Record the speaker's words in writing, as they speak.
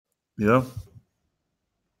Yeah.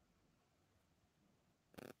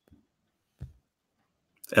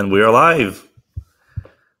 And we are live.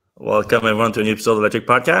 Welcome everyone to a new episode of Electrek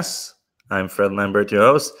Podcast. I'm Fred Lambert, your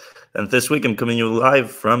host, and this week I'm coming to you live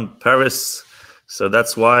from Paris. So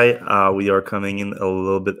that's why we are coming in a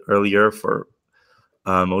little bit earlier for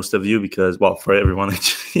most of you, because, well, for everyone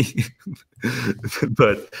actually,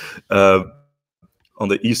 but on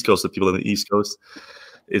the East Coast, the people on the East Coast,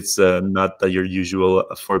 it's not your usual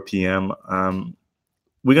 4 p.m.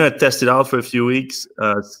 We're going to test it out for a few weeks,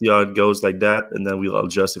 see how it goes like that, and then we'll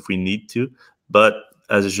adjust if we need to. But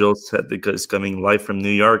as usual, it's coming live from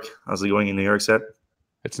New York. How's it going in New York, Seth?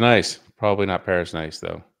 It's nice. Probably not Paris nice,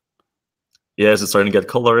 though. Yes, it's starting to get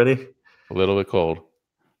cold already. A little bit cold.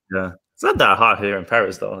 Yeah. It's not that hot here in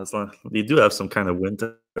Paris, though. It's not. We do have some kind of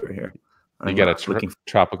winter here. You got a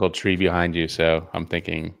tropical tree behind you, so I'm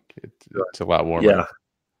thinking it's a lot warmer. Yeah,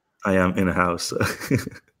 I am in a house.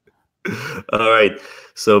 All right.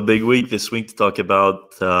 So big week this week to talk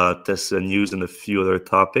about Tesla news and a few other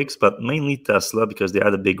topics, but mainly Tesla because they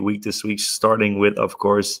had a big week this week, starting with, of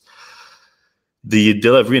course, the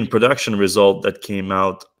delivery and production result that came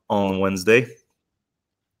out on Wednesday.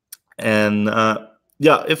 And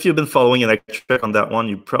yeah, if you've been following Electrek on that one,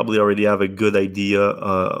 you probably already have a good idea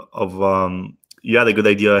you had a good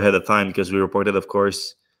idea ahead of time, because we reported, of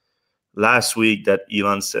course, last week that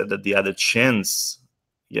Elon said that they had a chance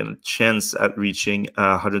at reaching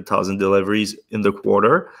 100,000 deliveries in the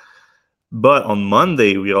quarter. But on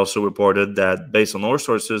Monday, we also reported that based on our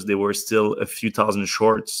sources, they were still a few thousand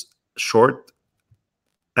short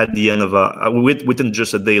at the end of within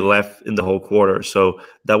just a day left in the whole quarter. So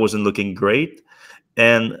that wasn't looking great.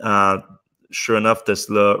 And sure enough,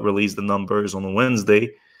 Tesla released the numbers on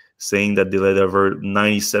Wednesday, saying that they delivered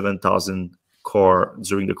 97,000 cars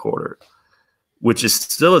during the quarter, which is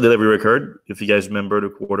still a delivery record. If you guys remember the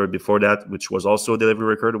quarter before that, which was also a delivery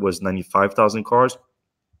record, was 95,000 cars.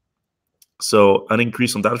 So an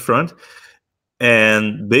increase on that front,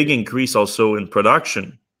 and big increase also in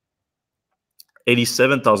production.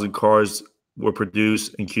 87,000 cars were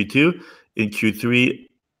produced in Q2. In Q3,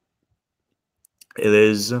 it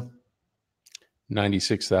is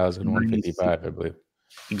 96,155, I believe.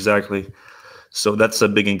 Exactly. So that's a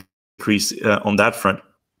big increase on that front.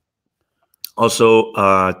 Also,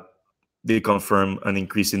 they confirm an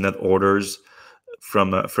increase in net orders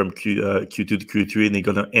from Q2 to Q3, and they're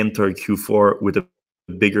going to enter Q4 with a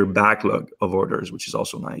bigger backlog of orders, which is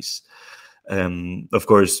also nice. Of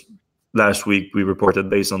course, last week we reported,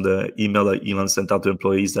 based on the email that Elon sent out to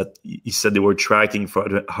employees, that he said they were tracking for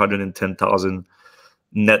 110,000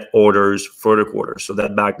 net orders for the quarter. So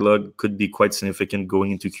that backlog could be quite significant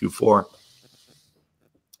going into Q4.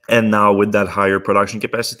 And now with that higher production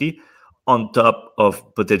capacity, on top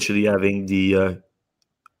of potentially having the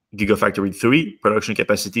Gigafactory 3 production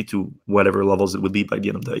capacity to whatever levels it would be by the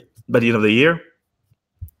end of the year,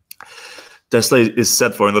 Tesla is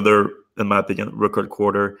set for another, in my opinion, record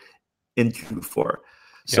quarter in Q4.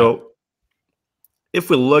 So if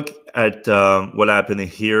we look at what happened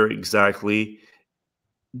here exactly,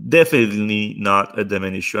 definitely not a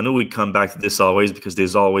demand issue. I know we come back to this always, because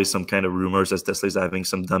there's always some kind of rumors that Tesla is having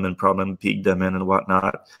some demand problem, peak demand and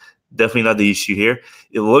whatnot. Definitely not the issue here.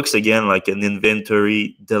 It looks, again, like an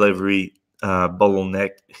inventory delivery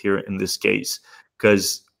bottleneck here in this case,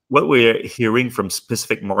 because what we're hearing from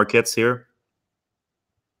specific markets here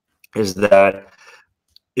is that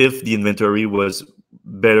if the inventory was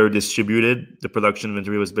better distributed, the production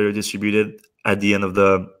inventory was better distributed at the end of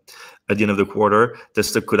the quarter,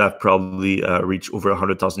 Tesla could have probably reached over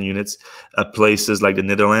 100,000 units. Places like the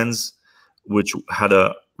Netherlands, which had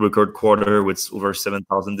a record quarter with over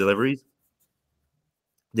 7,000 deliveries,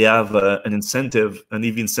 they have an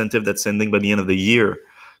EV incentive that's ending by the end of the year.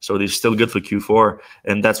 So they're still good for Q4,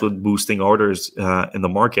 and that's what boosting orders in the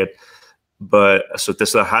market. But so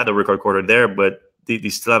Tesla had a record quarter there, but they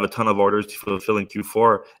still have a ton of orders to fulfill in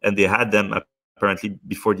Q4, and they had them apparently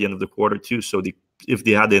before the end of the quarter too. So if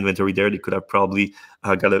they had the inventory there, they could have probably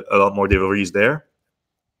got a lot more deliveries there.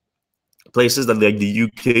 Places like the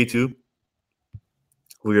UK too,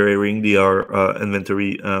 we are hearing they are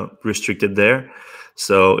inventory restricted there.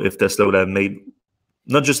 So if Tesla would have made,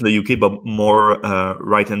 not just in the UK, but more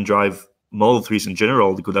right-hand drive Model 3s in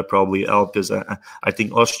general, they could have probably helped, because I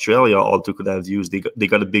think Australia also could have used, they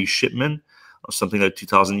got a big shipment of something like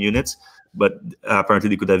 2,000 units, but apparently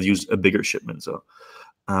they could have used a bigger shipment. So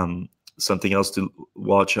something else to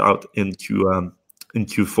watch out in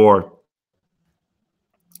Q4.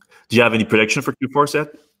 Do you have any prediction for Q4, Seth?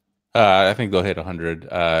 I think they'll hit 100.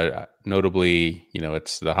 Notably,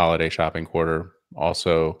 it's the holiday shopping quarter.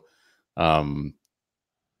 Also,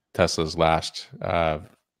 Tesla's last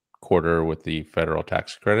quarter with the federal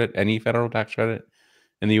tax credit, any federal tax credit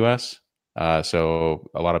in the U.S. So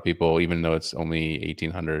a lot of people, even though it's only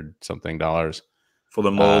 $1,800 something for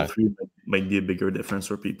the Model 3, might be a bigger difference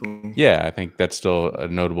for people. Yeah, I think that's still a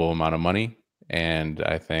notable amount of money, and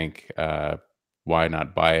I think why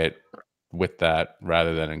not buy it with that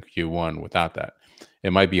rather than in Q1 without that?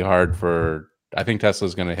 It might be hard for. I think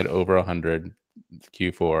Tesla's going to hit over 100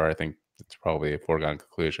 Q4. I think it's probably a foregone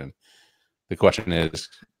conclusion. The question is,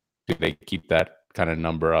 do they keep that kind of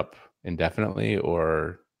number up indefinitely,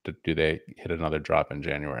 or do they hit another drop in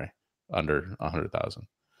January under 100,000?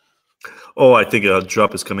 Oh, I think a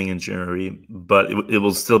drop is coming in January, but it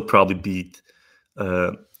will still probably beat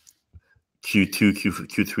Q2,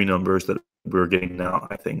 Q3 numbers that we're getting now,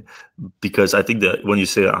 I think, because I think that when you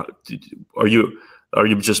say, are you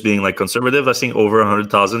just being like conservative? I think over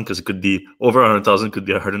 100,000, because it could be over 100,000, could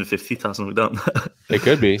be 150,000. We don't. It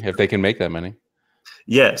could be if they can make that many.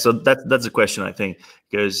 Yeah, so that's the question, I think,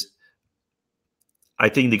 because I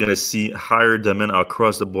think they're going to see higher demand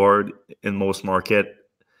across the board in most market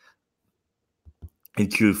in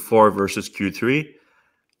Q4 versus Q3,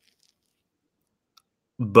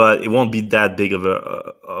 but it won't be that big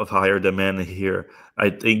of higher demand here. I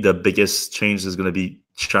think the biggest change is going to be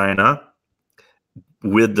China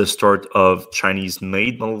with the start of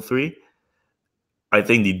Chinese-made Model 3. I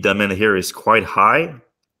think the demand here is quite high,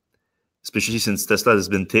 especially since Tesla has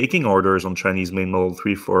been taking orders on Chinese-made Model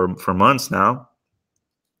 3 for months now.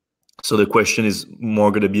 So the question is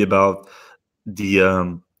more going to be about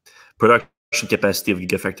the production capacity of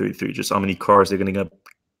Gigafactory 3, just how many cars they're going to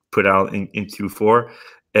put out in Q4.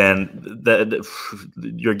 And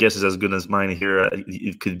your guess is as good as mine here.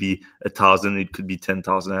 It could be 1,000, it could be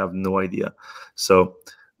 10,000. I have no idea. So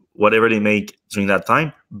whatever they make during that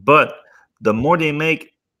time, but the more they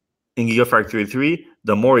make in Gigafactory 3,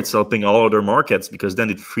 the more it's helping all other markets, because then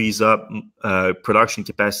it frees up production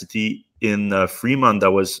capacity in Fremont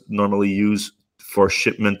that was normally used for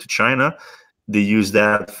shipment to China. They use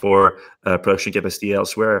that for production capacity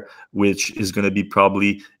elsewhere, which is going to be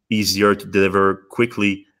probably easier to deliver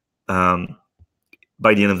quickly by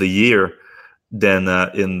the end of the year than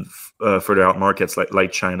in further out markets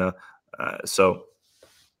like China. So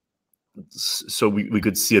we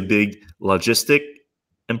could see a big logistic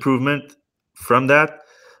improvement from that,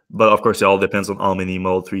 but of course it all depends on how many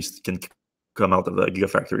Model 3s can come out of the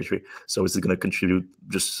Gigafactory 3. So is it going to contribute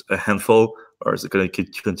just a handful, or is it going to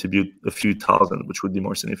contribute a few thousand, which would be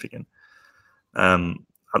more significant? At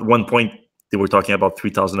one point, they were talking about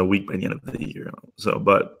 3,000 a week by the end of the year. So,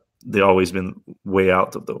 but they've always been way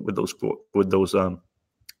out of with those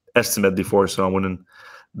estimate before. So I wouldn't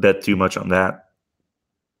bet too much on that.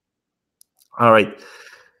 All right.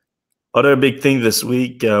 Other big thing this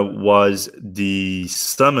week was the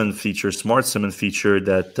summon feature, smart summon feature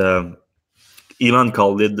that Elon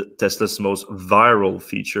called it Tesla's most viral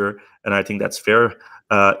feature, and I think that's fair.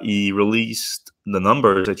 He released the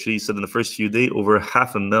numbers. Actually, he said in the first few days, over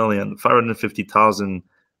 500,000, 550,000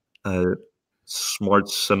 smart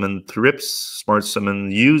summon trips, smart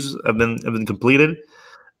summon use have been completed,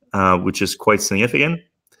 which is quite significant.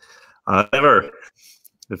 However,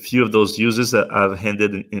 a few of those uses have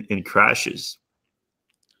ended in crashes,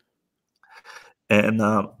 and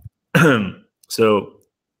so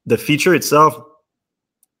the feature itself,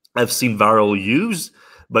 I've seen viral use,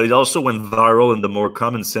 but it also went viral in the more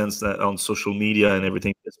common sense that on social media and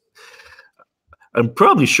everything. I'm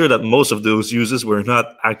probably sure that most of those uses were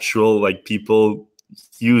not actual like people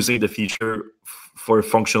using the feature for a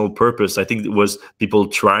functional purpose. I think it was people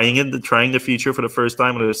trying the feature for the first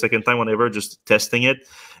time or the second time, whatever, just testing it.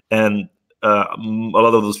 And a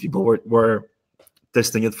lot of those people were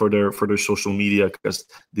testing it for their social media, because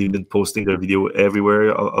they've been posting their video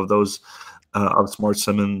everywhere of those of smart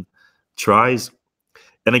summon tries.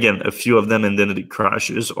 And again, a few of them, and then it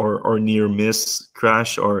crashes or near miss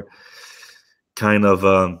crash, or kind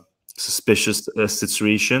of suspicious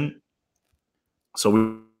situation. So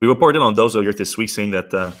we reported on those earlier this week, saying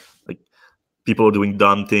that like people are doing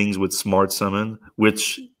dumb things with smart summon,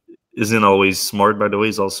 which isn't always smart, by the way.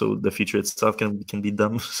 Is also the feature itself can be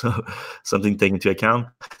dumb. So something taken into account.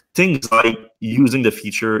 Things like using the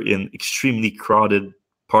feature in extremely crowded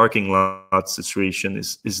parking lot situation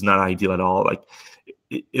is not ideal at all. Like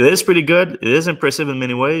it is pretty good. It is impressive in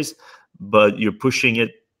many ways, but you're pushing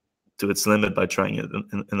it to its limit by trying it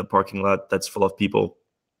in a parking lot that's full of people.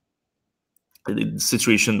 The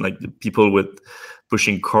situation like the people with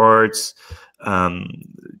pushing carts,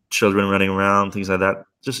 children running around, things like that,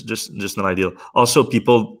 just not ideal. Also,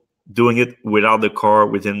 people doing it without the car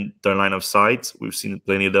within their line of sight. We've seen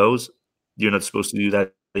plenty of those. You're not supposed to do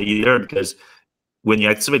that either, because when you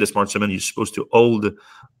activate the smart summon, you're supposed to hold.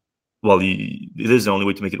 Well, it is the only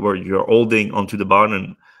way to make it work. You're holding onto the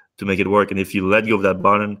button to make it work, and if you let go of that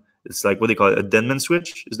button, it's like what they call it, a deadman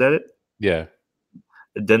switch. Is that it? Yeah.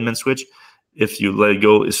 A deadman switch. If you let it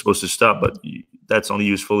go, it's supposed to stop, but that's only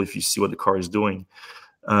useful if you see what the car is doing.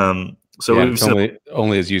 So yeah, it's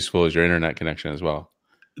only as useful as your internet connection as well.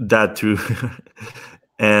 That too.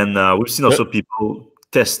 And we've seen also people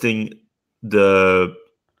testing the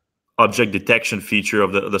object detection feature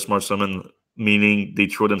of the smart summon, meaning they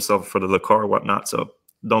throw themselves in front of the car or whatnot. So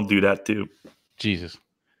don't do that too. Jesus.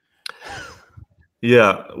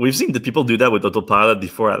 Yeah, we've seen the people do that with autopilot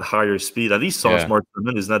before at higher speed. At least smart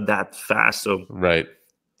summon is not that fast. So right.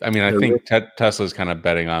 I mean, I think Tesla's kind of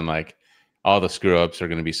betting on like all the screw ups are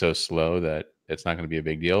going to be so slow that it's not going to be a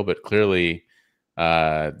big deal. But clearly,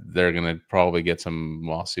 they're going to probably get some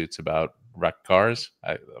lawsuits about wrecked cars.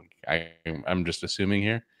 I'm just assuming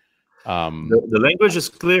here. The language is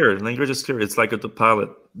clear. It's like autopilot.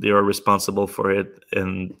 They are responsible for it,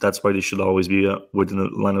 and that's why they should always be within the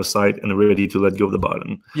line of sight and ready to let go of the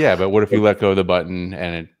button. Yeah, but what if you let go of the button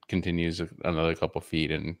and it continues another couple feet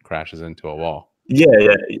and crashes into a wall? Yeah.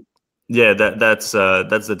 That's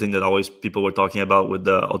the thing that always people were talking about with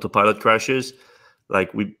the autopilot crashes.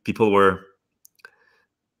 Like people were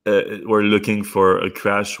looking for a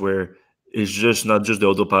crash where it's just not just the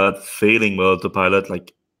autopilot failing, but autopilot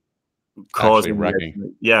like causing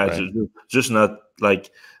wrecking. Right. just not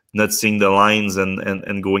like not seeing the lines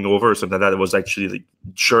and going over or something like that. It was actually like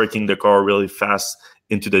jerking the car really fast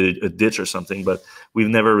into a ditch or something. But we've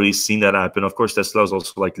never really seen that happen. Of course, Tesla is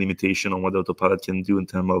also like limitation on what the autopilot can do in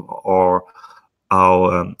terms of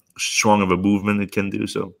how strong of a movement it can do.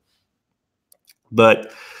 So,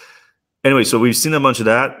 but anyway, so we've seen a bunch of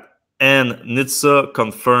that, and NHTSA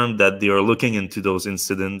confirmed that they are looking into those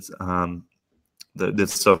incidents.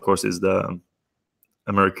 NHTSA, of course, is the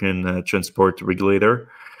American transport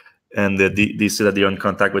regulator, and they said that they're in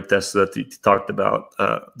contact with Tesla to talk about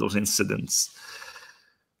those incidents.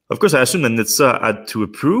 Of course, I assume that NHTSA had to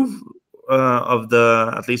approve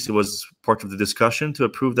at least it was part of the discussion to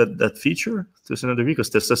approve that feature to some degree, because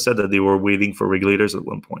Tesla said that they were waiting for regulators at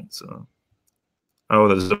one point. So I know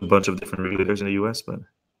there's a bunch of different regulators in the US, but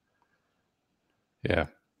yeah.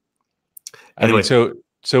 Anyway, I mean,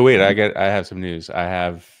 so wait, I have some news. I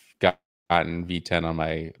have gotten V10 on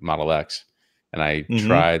my Model X, and I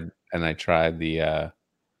tried the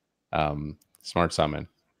Smart Summon,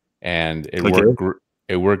 and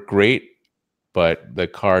it worked great, but the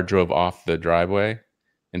car drove off the driveway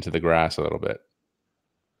into the grass a little bit.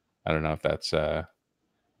 I don't know if that's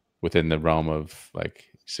within the realm of like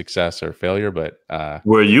success or failure, but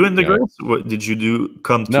were you in the grass? What did you do?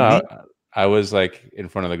 No, I was like in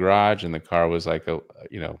front of the garage, and the car was like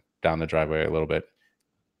down the driveway a little bit.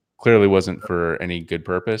 Clearly wasn't for any good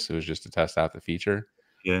purpose. It was just to test out the feature.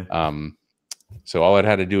 Yeah. So all it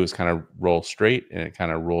had to do was kind of roll straight, and it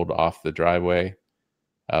kind of rolled off the driveway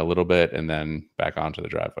a little bit and then back onto the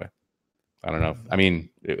driveway. I don't know. I mean,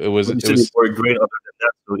 it was great. Other than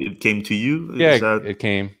that, so it came to you. Yeah, it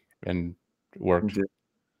came and worked.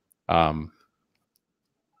 Okay.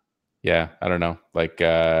 Yeah, I don't know. Like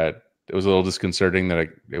it was a little disconcerting that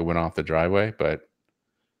it went off the driveway, but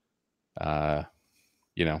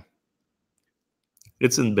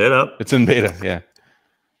it's in beta. It's in beta, yeah.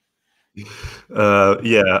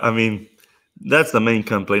 Yeah, I mean, that's the main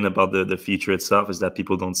complaint about the feature itself, is that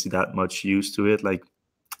people don't see that much use to it. Like,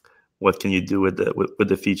 what can you do with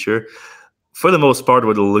the feature? For the most part,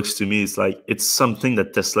 what it looks to me is like it's something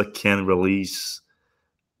that Tesla can release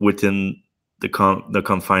within the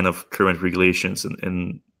confine of current regulations,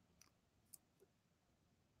 and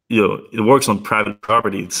it works on private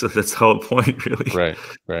property, so that's the whole point, really.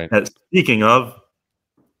 Right. And speaking of,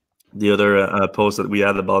 the other post that we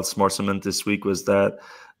had about Smart Cement this week was that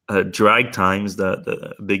Drag Times,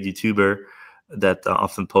 the big YouTuber that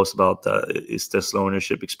often posts about his Tesla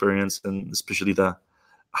ownership experience, and especially the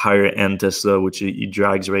higher end Tesla, which he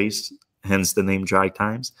drags race, hence the name Drag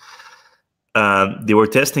Times. They were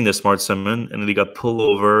testing the Smart Summon, and they got pulled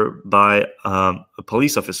over by a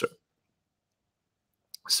police officer.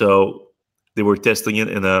 So they were testing it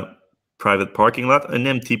in a private parking lot, an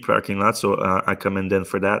empty parking lot. So I commend them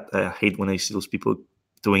for that. I hate when I see those people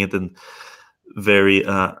doing it in very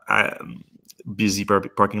busy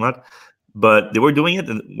parking lot. But they were doing it,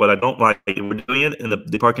 and what I don't like, they were doing it in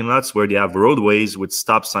the parking lots where they have roadways with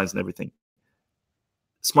stop signs and everything.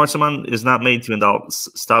 Smart Summon is not made to indulge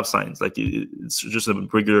stop signs. Like, it's just a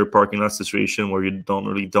regular parking lot situation where you don't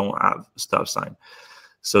have a stop sign.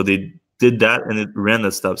 So they did that, and it ran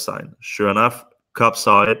a stop sign. Sure enough, cops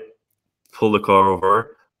saw it, pulled the car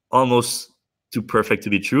over. almost too perfect to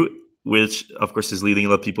be true, which of course is leading a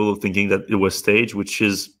lot of people thinking that it was staged, which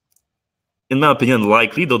is, in my opinion,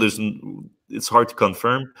 likely, though it's hard to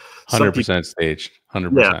confirm. 100% staged.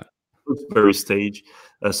 100%. Yeah, it's very staged.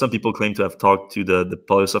 Some people claim to have talked to the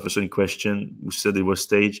police officer in question, who said it was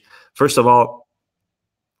staged. First of all,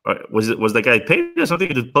 was the guy paid or something?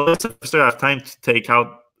 Did the police officer have time to take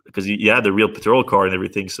out, because he had the real patrol car and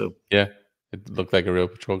everything? So yeah, it looked like a real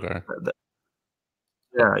patrol car.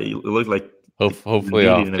 Yeah, it looked like hopefully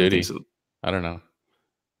off duty. So, I don't know.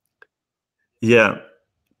 Yeah,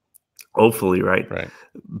 hopefully, right? Right.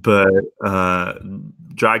 But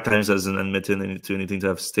drag times doesn't admit to anything to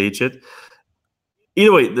have staged it.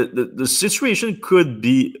 Either way, the situation could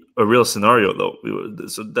be a real scenario, though.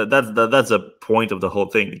 So that's a point of the whole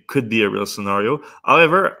thing. It could be a real scenario.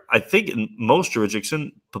 However, I think in most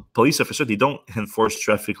jurisdictions, police officers, they don't enforce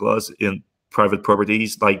traffic laws in private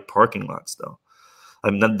properties like parking lots, though.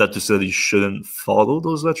 I'm not that to say that you shouldn't follow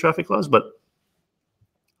those traffic laws, but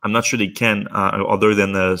I'm not sure they can, other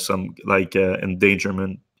than some like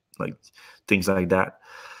endangerment, like things like that,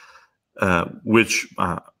 which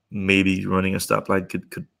maybe running a stoplight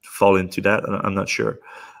could fall into that. I'm not sure.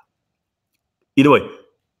 Either way,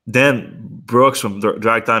 then Brooks from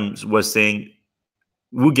Drag Times was saying,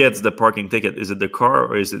 who gets the parking ticket? Is it the car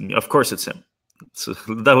or is it me? Of course it's him. So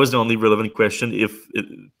that was the only relevant question. If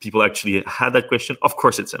people actually had that question, of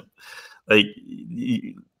course it's him. Like,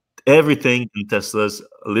 everything in Tesla's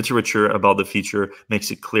literature about the feature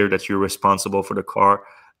makes it clear that you're responsible for the car,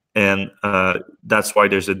 and that's why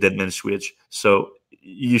there's a dead man switch. So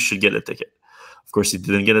you should get a ticket. Of course, he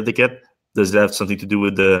didn't get a ticket. Does that have something to do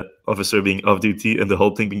with the officer being off duty and the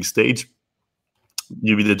whole thing being staged?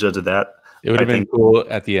 You be the judge of that. It would have been cool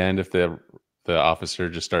at the end if the officer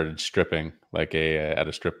just started stripping, like at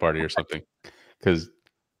a strip party or something, because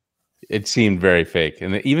it seemed very fake,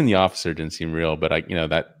 and even the officer didn't seem real. But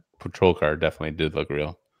that patrol car definitely did look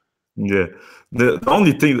real. Yeah, the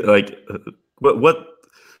only thing what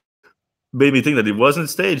made me think that it wasn't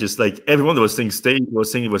staged is like everyone that was saying it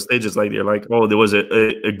was staged. Is like they're like, oh, there was a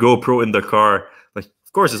GoPro in the car. Like,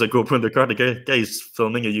 of course, there's a GoPro in the car. The guy is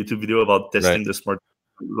filming a YouTube video about testing the smart,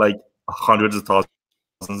 like hundreds of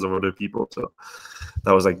thousands of other people. So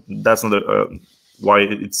that was like, that's not why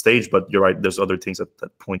it's staged. But you're right. There's other things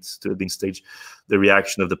that points to it being staged. The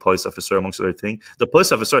reaction of the police officer, amongst other things. The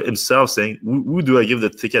police officer himself saying, "Who do I give the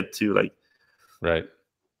ticket to?" Like, right.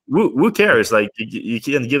 Who cares? Like, you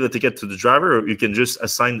can give the ticket to the driver, or you can just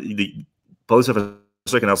assign the police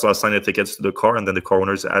officer can also assign the tickets to the car, and then the car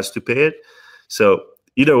owner has to pay it. So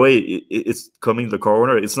either way, it's coming to the car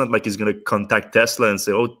owner. It's not like he's going to contact Tesla and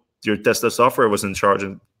say, "Oh, your Tesla software was in charge."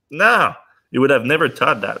 And nah, you would have never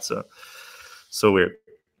thought that. So weird.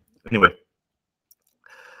 Anyway,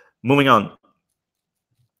 moving on.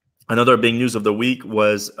 Another big news of the week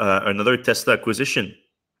was another Tesla acquisition.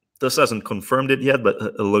 Tesla hasn't confirmed it yet, but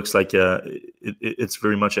it looks like it's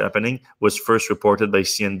very much happening. Was first reported by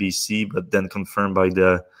CNBC, but then confirmed by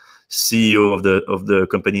the CEO of the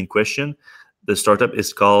company in question. The startup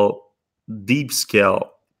is called DeepScale,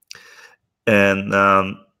 and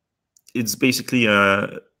it's basically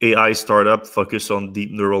an AI startup focused on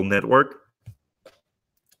deep neural network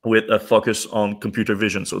with a focus on computer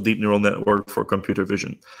vision. So deep neural network for computer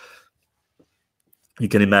vision. You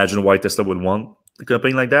can imagine why Tesla would want a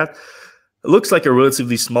company like that. It looks like a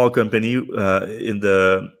relatively small company in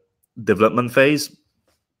the development phase,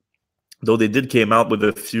 though they did came out with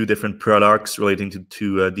a few different products relating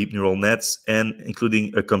to deep neural nets, and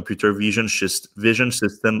including a computer vision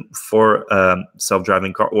system for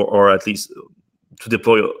self-driving car, or at least to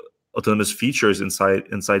deploy autonomous features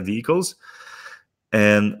inside vehicles.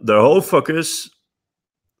 And their whole focus,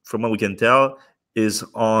 from what we can tell, is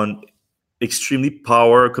on extremely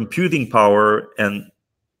computing power, and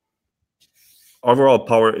overall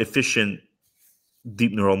power efficient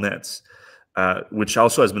deep neural nets, which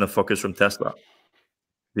also has been a focus from Tesla.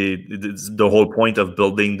 The whole point of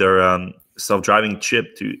building their self-driving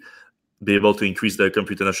chip to be able to increase the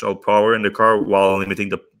computational power in the car while limiting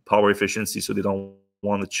the power efficiency. So they don't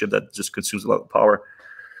want a chip that just consumes a lot of power.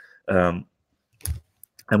 And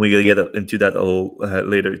we're going to get into that a little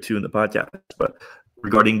later too in the podcast. But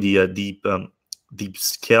regarding the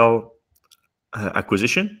DeepScale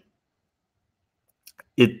acquisition,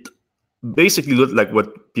 it basically looked like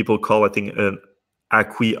what people call, I think, an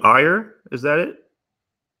acqui-hire. Is that it?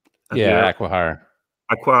 Yeah,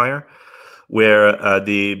 acqui-hire, where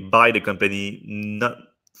they buy the company not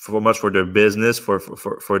so much for their business,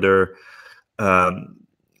 for their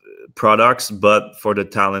products, but for the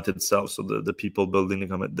talent itself. So the people building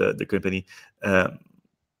the company.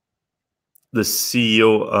 the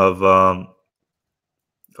CEO of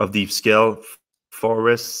DeepScale,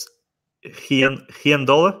 Forrest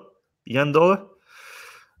Hiandola,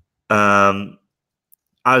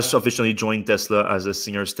 has officially joined Tesla as a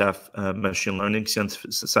senior staff machine learning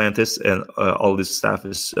scientist, and all this staff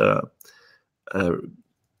is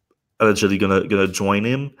allegedly gonna join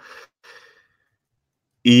him.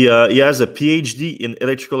 He has a PhD in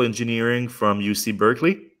electrical engineering from UC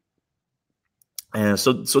Berkeley, and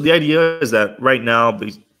so the idea is that right now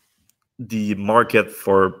the market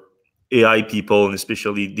for AI people, and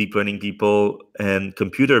especially deep learning people and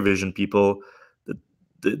computer vision people,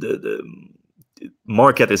 the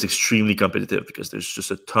market is extremely competitive because there's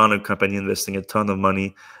just a ton of company investing a ton of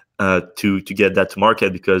money to get that to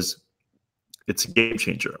market, because it's a game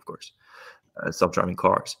changer, of course, self-driving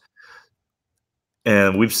cars.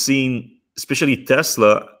 And we've seen, especially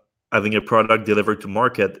Tesla, having a product delivered to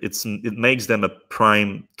market, it makes them a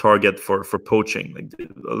prime target for poaching. Like,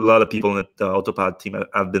 a lot of people in the Autopilot team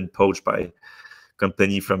have been poached by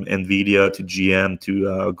company from NVIDIA to GM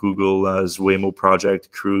to Google's Waymo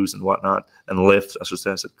project, Cruise and whatnot, and Lyft. I should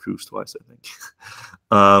say, I said Cruise twice, I think.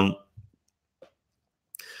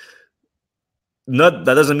 That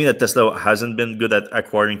doesn't mean that Tesla hasn't been good at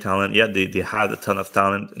acquiring talent. Yeah, they had a ton of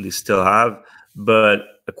talent, and they still have.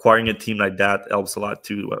 But acquiring a team like that helps a lot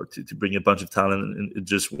to bring a bunch of talent in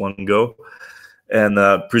just one go. And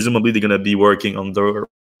presumably they're going to be working under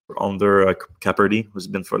Caperty, who's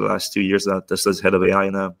been for the last 2 years Tesla's head of AI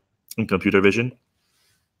in computer vision.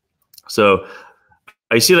 So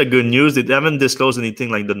I see that good news. They haven't disclosed anything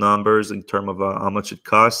like the numbers in terms of how much it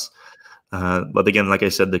costs. But again, like I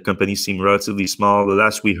said, the company seemed relatively small. The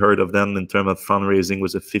last we heard of them in terms of fundraising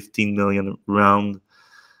was a 15 million round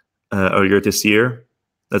earlier this year.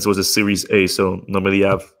 That was a Series A. So normally you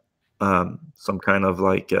have some kind of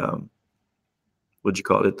like, what'd you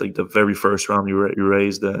call it? Like the very first round you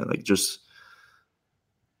raised, like just,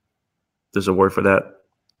 there's a word for that.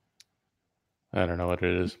 I don't know what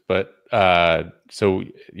it is, but so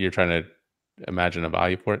you're trying to imagine a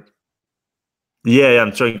value for it? Yeah,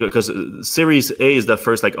 I'm trying, because Series A is the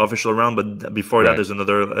first like official round, but before that, there's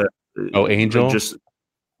another. Angel, like just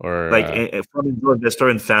or like from investor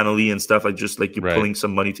and family and stuff. Like just like you're pulling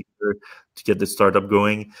some money together to get the startup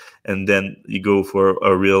going, and then you go for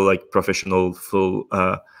a real like professional full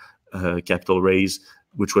capital raise,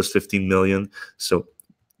 which was 15 million. So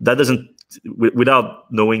that doesn't,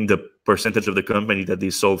 without knowing the percentage of the company that they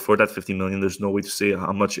sold for that 50 million, there's no way to say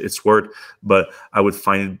how much it's worth. But I would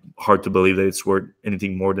find it hard to believe that it's worth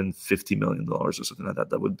anything more than $50 million or something like that.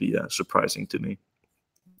 That would be surprising to me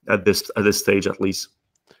at this stage, at least.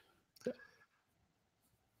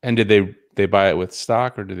 And did they buy it with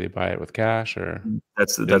stock, or did they buy it with cash, or we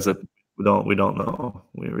don't know.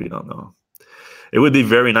 We really don't know. It would be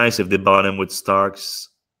very nice if they bought them with stocks.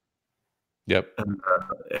 Yep.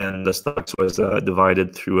 And the stocks was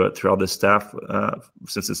divided throughout the staff,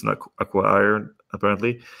 since it's not acquired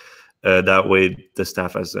apparently. That way, the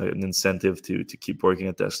staff has an incentive to keep working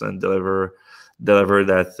at Tesla and deliver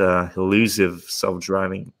that elusive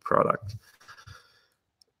self-driving product.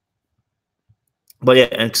 But yeah,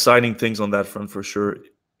 exciting things on that front for sure.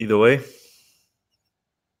 Either way,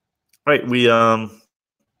 right? We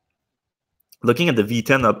looking at the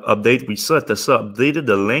V10 update, we saw that Tesla updated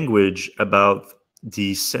the language about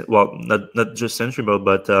the not just Sentry Mode,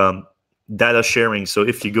 but data sharing. So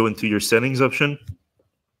if you go into your settings option,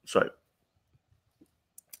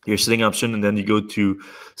 your setting option, and then you go to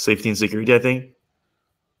safety and security, I think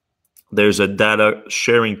there's a data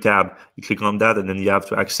sharing tab. You click on that, and then you have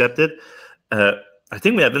to accept it. I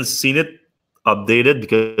think we haven't seen it updated,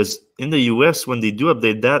 because in the US, when they do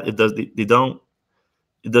update that, it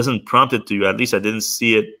doesn't prompt it to you. At least I didn't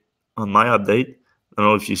see it on my update. I don't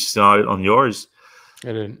know if you saw it on yours.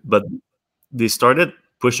 I didn't. But they started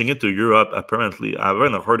pushing it to Europe, apparently. I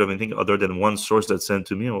haven't heard of anything other than one source that sent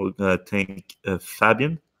to me. I think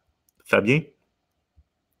Fabien.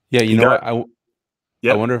 Yeah, you know what?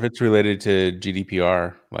 I wonder if it's related to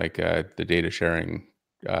GDPR, like the data sharing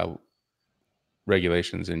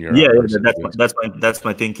regulations in Europe. Yeah, that's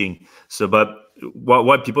my thinking. So, but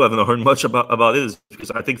why people haven't heard much about it is because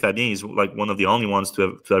I think Fabien is like one of the only ones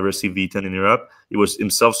to have received V10 in Europe. He was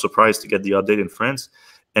himself surprised to get the update in France,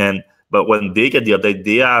 but when they get the update,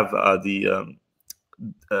 they have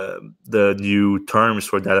the new terms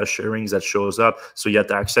for data sharing that shows up. So you have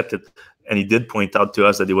to accept it. And he did point out to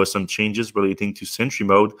us that there was some changes relating to Sentry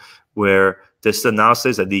Mode, where Tesla now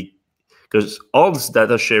says that because all this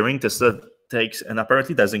data sharing, Tesla takes, and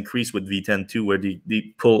apparently that's increased with V10 too, where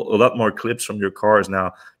they pull a lot more clips from your cars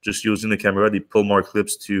now. Just using the camera, they pull more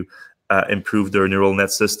clips to improve their neural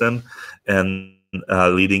net system and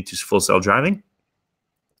leading to full self-driving.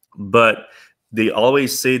 But they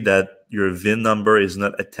always say that your VIN number is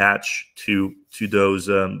not attached to those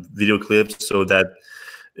video clips, so that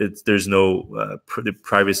there's no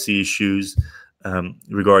privacy issues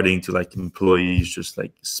regarding to like employees just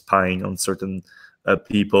like spying on certain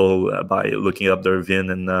people by looking up their VIN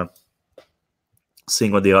and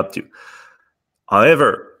seeing what they're up to.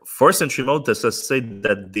 However, for Sentry Mode, Tesla said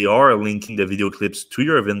that they are linking the video clips to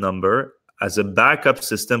your VIN number as a backup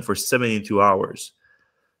system for 72 hours.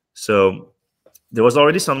 So there was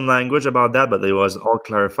already some language about that, but it was all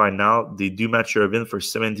clarified now. They do match your VIN for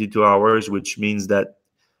 72 hours, which means that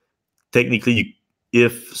technically,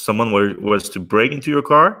 if someone was to break into your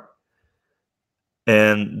car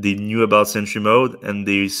and they knew about Sentry Mode and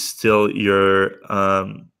they steal your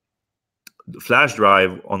flash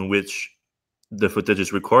drive on which the footage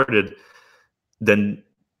is recorded, then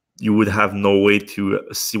you would have no way to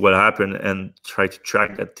see what happened and try to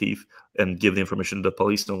track that thief and give the information to the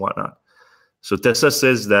police and whatnot. So Tesla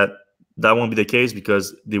says that won't be the case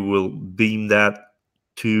because they will beam that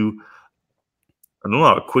to, I don't know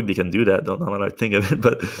how quick they can do that, don't know what I think of it,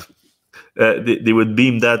 but they would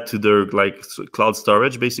beam that to their like cloud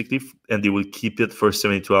storage basically, and they would keep it for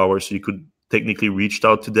 72 hours. So you could technically reach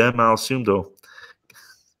out to them, I'll assume, though.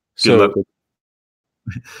 Good luck with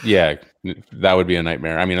yeah, that would be a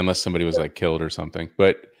nightmare. I mean, unless somebody was like killed or something.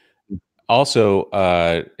 But also,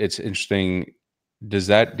 it's interesting. Does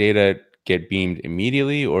that data get beamed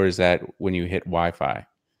immediately, or is that when you hit Wi-Fi?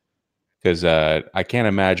 Because I can't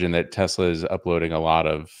imagine that Tesla is uploading a lot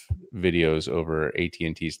of videos over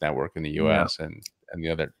AT&T's network in the US and the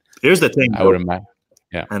other. Here's the thing, I would imagine.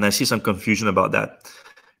 Yeah, and I see some confusion about that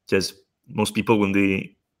because most people, when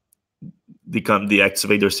they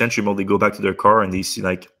activate their Sentry Mode, they go back to their car and they see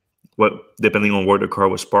like depending on where the car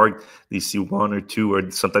was parked, they see 1 or 2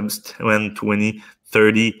 or sometimes 10, 20,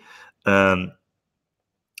 30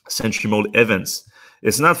 Sentry Mode events.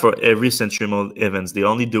 It's not for every Sentry Mode events. They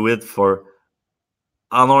only do it for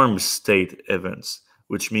alarm state events,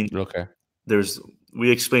 which means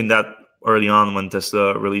we explained that early on when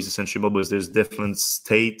Tesla released the Sentry Mode, because there's different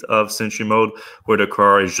state of Sentry Mode where the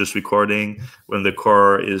car is just recording, when the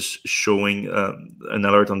car is showing an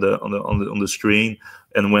alert on the screen,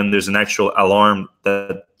 and when there's an actual alarm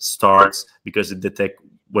that starts because it detects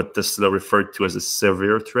what Tesla referred to as a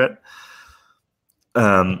severe threat.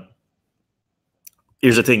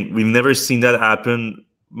 Here's the thing: we've never seen that happen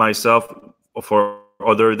myself, for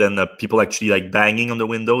other than people actually like banging on the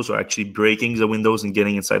windows or actually breaking the windows and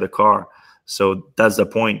getting inside the car. So that's the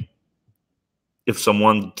point. If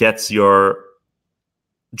someone gets your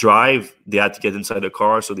drive, they had to get inside the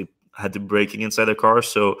car, so they had to breaking inside the car.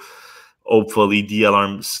 So hopefully the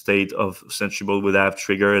alarm state of Sentry Mode would have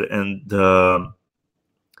triggered and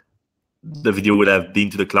the video would have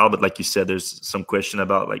been to the cloud. But like you said, there's some question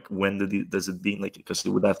about like when does it beam, like, because it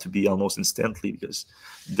would have to be almost instantly because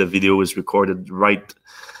the video was recorded right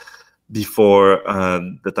before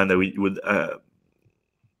the time that we would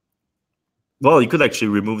well, you could actually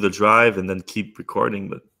remove the drive and then keep recording,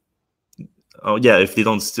 but oh yeah, if they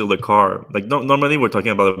don't steal the car. Like normally we're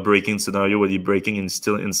talking about a break-in scenario where you're breaking and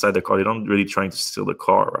still inside the car. They're not really trying to steal the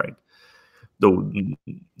car, right? Though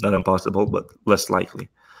not impossible, but less likely.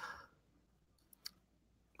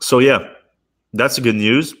 So yeah, that's good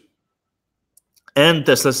news. And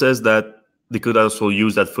Tesla says that they could also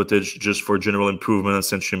use that footage just for general improvement on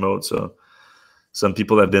Sentry Mode. So some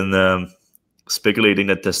people have been speculating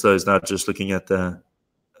that Tesla is not just looking at the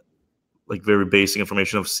like very basic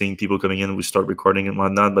information of seeing people coming in, we start recording and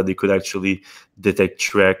whatnot, but they could actually detect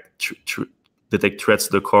threats to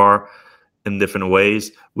the car in different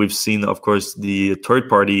ways. We've seen, of course, the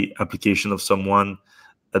third-party application of someone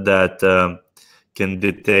that can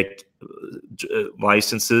detect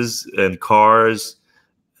licenses and cars,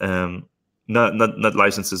 not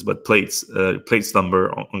licenses, but plates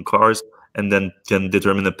number on cars, and then can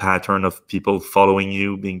determine the pattern of people following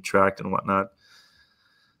you, being tracked and whatnot.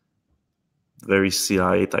 Very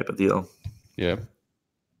CIA type of deal. Yeah.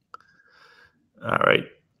 All right.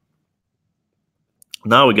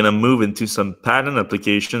 Now we're gonna move into some patent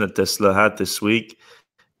application that Tesla had this week,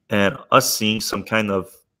 and us seeing some kind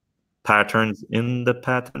of patterns in the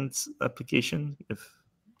patents application. If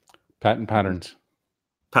patterns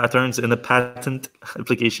in the patent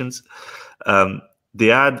applications, they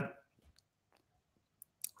had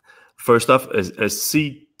first off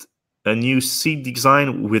a new seat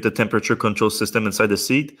design with a temperature control system inside the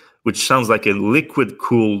seat, which sounds like a liquid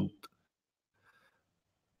cooled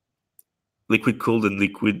liquid cooled and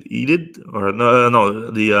liquid heated, or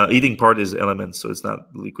no, the heating part is element, so it's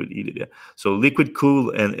not liquid heated. Yeah, so liquid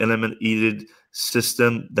cooled and element heated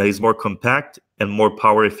system that is more compact and more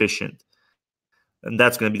power efficient, and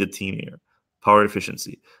that's going to be the theme here: power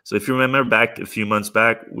efficiency. So if you remember back a few months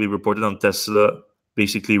back, we reported on Tesla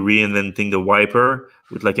basically reinventing the wiper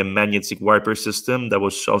with like a magnetic wiper system that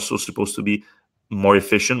was also supposed to be more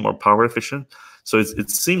efficient, more power efficient. So it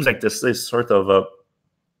seems like Tesla is sort of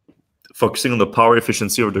focusing on the power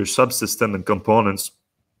efficiency of their subsystem and components.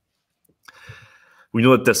 We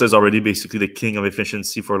know that Tesla is already basically the king of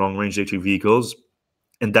efficiency for long-range electric vehicles,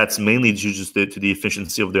 and that's mainly due just to the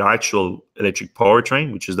efficiency of the actual electric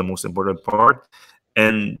powertrain, which is the most important part,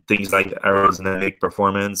 and things like aerodynamic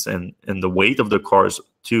performance and the weight of the cars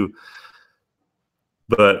too.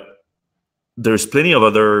 But there's plenty of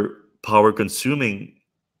other power-consuming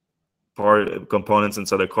components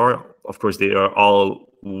inside the car. Of course, they are all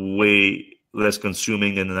way less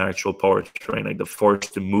consuming than an actual powertrain. Like the force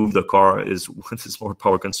to move the car is more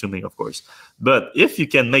power consuming, of course. But if you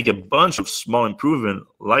can make a bunch of small improvement,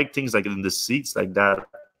 like things like in the seats like that,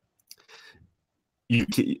 you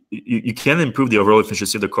can improve the overall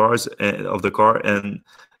efficiency of the car and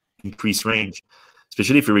increase range,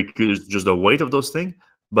 especially if you reduce just the weight of those things.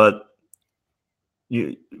 But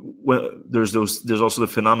there's also the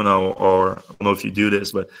phenomena, or I don't know if you do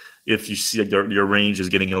this, but if you see like your range is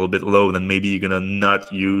getting a little bit low, then maybe you're gonna not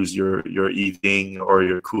use your heating or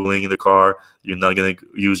your cooling in the car. You're not gonna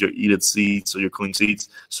use your heated seats or your cooling seats.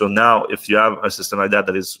 So now, if you have a system like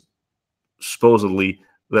that is supposedly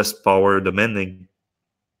less power demanding,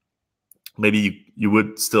 maybe you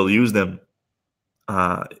would still use them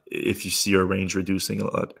if you see your range reducing a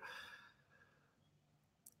lot.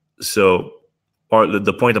 So, or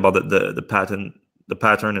the point about the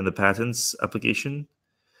pattern and the patents application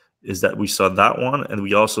is that we saw that one, and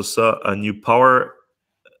we also saw a new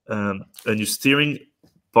steering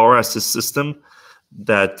power assist system,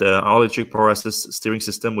 that all-electric power assist steering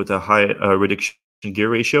system with a high reduction gear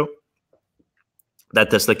ratio, that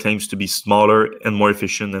Tesla claims to be smaller and more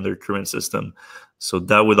efficient than their current system. So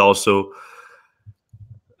that would also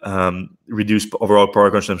reduce overall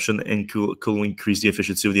power consumption and could increase the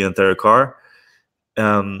efficiency of the entire car.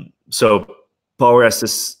 So power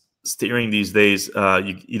assist steering these days,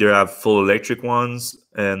 you either have full electric ones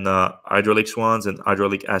and hydraulics ones and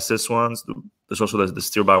hydraulic assist ones. There's also the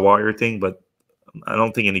steer-by-wire thing, but I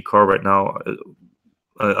don't think any car right now,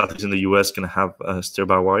 at least in the US, can have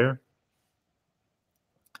steer-by-wire.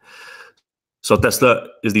 So Tesla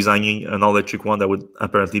is designing an all-electric one that would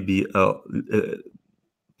apparently be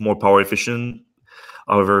more power efficient.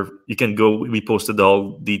 However, you can go. We posted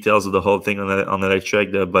all details of the whole thing on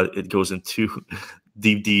Electrek, but it goes into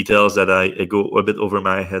deep details that I go a bit over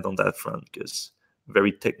my head on that front because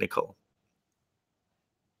very technical.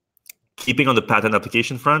 Keeping on the patent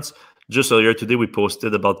application front, just earlier today we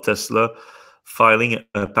posted about Tesla filing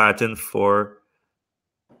a patent for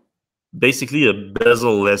basically a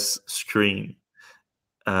bezel-less screen.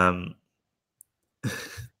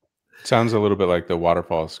 Sounds a little bit like the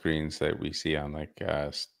waterfall screens that we see on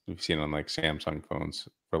we've seen on like Samsung phones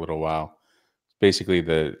for a little while. Basically,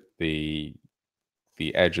 the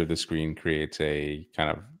edge of the screen creates a kind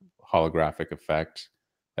of holographic effect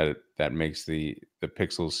that makes the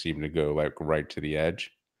pixels seem to go like right to the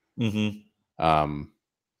edge. Mm-hmm.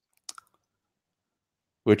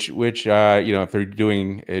 Which if they're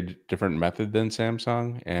doing a different method than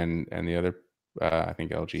Samsung and the other. I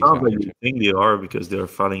think LG. Sounds like you think they are because they are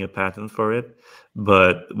filing a patent for it.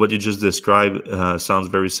 But what you just described sounds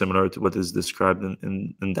very similar to what is described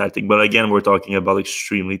in that thing. But again, we're talking about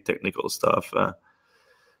extremely technical stuff.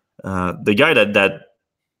 The guy that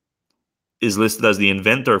is listed as the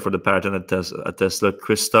inventor for the patent at Tesla,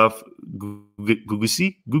 Christophe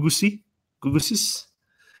Gugoussis.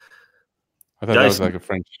 I thought that was like a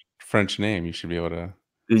French name. You should be able to.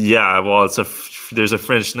 Yeah, well, there's a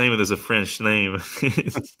French name and there's a French name.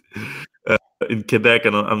 In Quebec,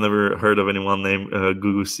 I've never heard of anyone named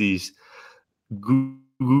Gugoussis.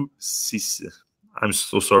 Gugoussis. I'm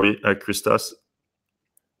so sorry, Christos.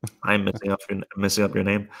 I'm messing up your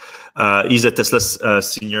name. He's a Tesla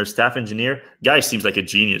senior staff engineer. Guy seems like a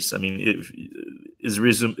genius. I mean, his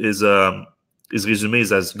resume is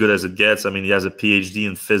as good as it gets. I mean, he has a PhD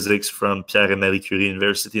in physics from Pierre and Marie Curie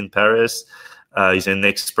University in Paris. He's an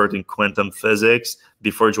expert in quantum physics.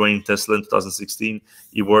 Before joining Tesla in 2016,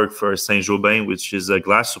 he worked for Saint-Gobain, which is a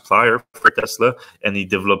glass supplier for Tesla, and he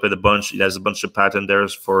developed he has a bunch of patents there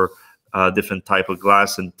for different type of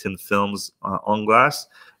glass and thin films on glass,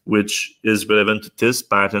 which is relevant to this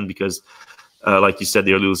patent because, like you said,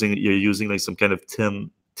 you're using like some kind of thin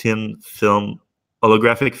thin film,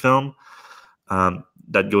 holographic film,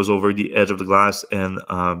 that goes over the edge of the glass and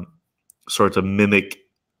sort of mimic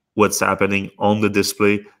what's happening on the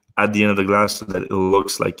display at the end of the glass, so that it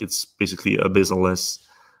looks like it's basically a bezel-less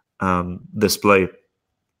display.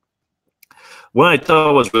 What I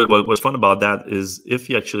thought was good, what was fun about that is if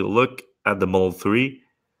you actually look at the Model 3,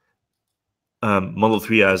 Model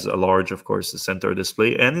 3 has a large, of course, center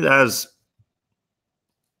display, and it has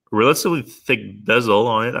relatively thick bezel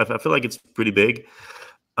on it. I feel like it's pretty big.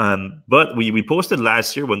 But we posted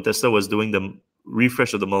last year when Tesla was doing the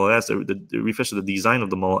refresh of the Model S, the refresh of the design of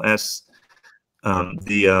the Model S.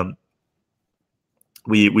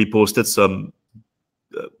 We posted some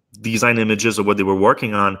design images of what they were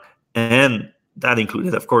working on, and that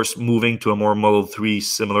included, of course, moving to a more Model 3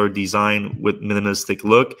 similar design with minimalistic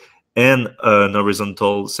look and an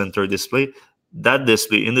horizontal center display. That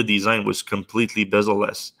display in the design was completely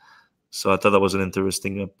bezel-less. So I thought that was an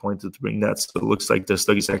interesting point to bring that. So it looks like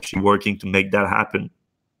Tesla is actually working to make that happen.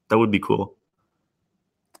 That would be cool.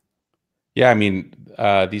 Yeah, I mean,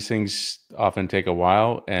 these things often take a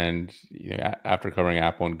while, and after covering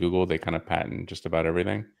Apple and Google, they kind of patent just about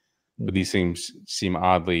everything. But these things seem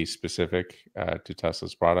oddly specific to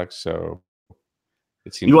Tesla's products, so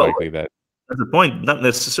it seems likely that. That's the point. Not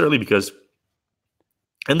necessarily, because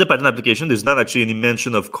in the patent application, there's not actually any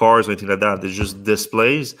mention of cars or anything like that. There's just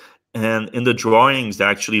displays. And in the drawings, they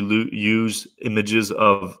actually use images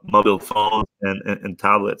of mobile phones and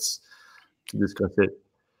tablets to discuss it.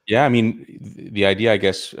 Yeah, I mean, the idea, I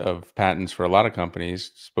guess, of patents for a lot of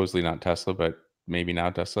companies, supposedly not Tesla, but maybe now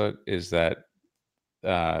Tesla, is that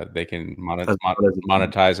they can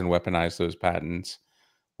monetize and weaponize those patents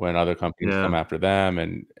when other companies come after them.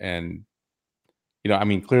 And I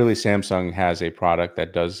mean, clearly Samsung has a product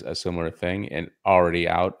that does a similar thing and already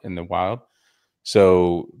out in the wild.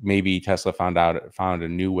 So maybe Tesla found a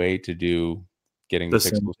new way to do getting the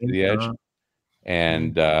pixels to the edge.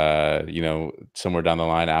 And somewhere down the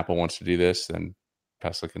line, Apple wants to do this, then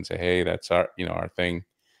Tesla can say, "Hey, that's our thing.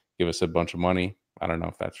 Give us a bunch of money." I don't know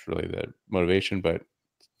if that's really the motivation, but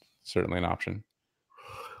certainly an option.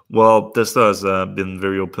 Well, Tesla has been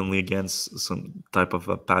very openly against some type of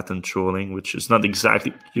patent trolling, which is not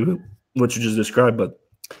exactly what you just described, but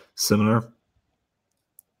similar.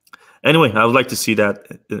 Anyway, I would like to see that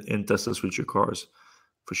in Tesla's future cars,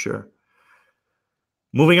 for sure.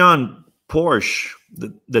 Moving on, Porsche,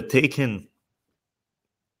 the Taycan.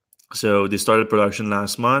 So they started production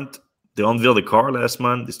last month. They unveiled the car last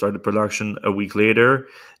month. They started production a week later.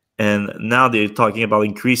 And now they're talking about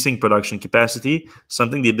increasing production capacity,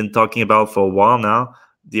 something they've been talking about for a while now.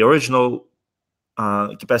 The original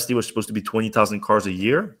capacity was supposed to be 20,000 cars a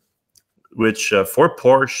year, which for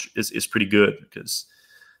Porsche is pretty good, because,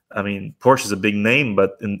 I mean, Porsche is a big name,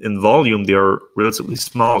 but in volume, they are relatively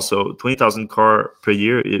small. So 20,000 car per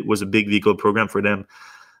year, it was a big vehicle program for them.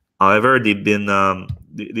 However, they've been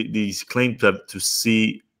they claim to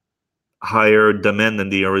see higher demand than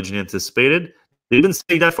they originally anticipated. They've been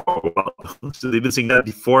saying that for a while. So they've been saying that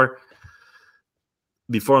before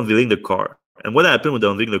unveiling the car. And what happened with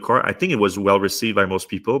unveiling the car, I think it was well received by most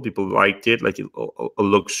people. People liked it. Like, it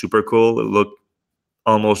looked super cool. It looked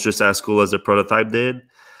almost just as cool as the prototype did.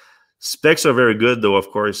 Specs are very good, though. Of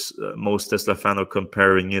course, most Tesla fans are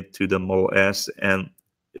comparing it to the Model S, and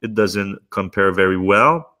it doesn't compare very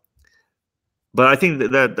well. But I think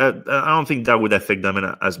that I don't think that would affect them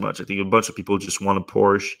as much. I think a bunch of people just want a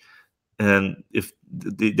Porsche, and if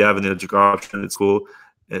they have an electric option, it's cool.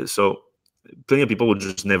 So plenty of people would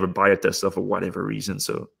just never buy a Tesla for whatever reason.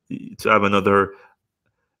 So to have another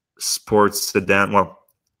sports sedan, well,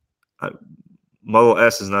 Model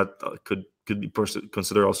S is not could be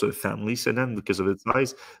considered also a family sedan because of its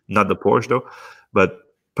size, not the Porsche though, but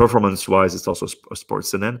performance-wise, it's also a sports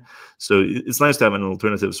sedan. So it's nice to have an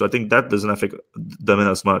alternative. So I think that doesn't affect demand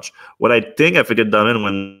as much. What I think affected demand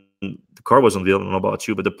when the car was unveiled, I don't know about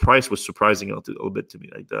you, but the price was surprising a little bit to me.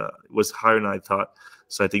 Like, it was higher than I thought.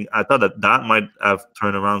 So I thought that might have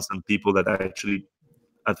turned around some people that actually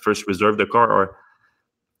at first reserved the car, or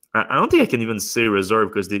I don't think I can even say reserve,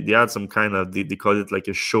 because they had some kind of, they called it like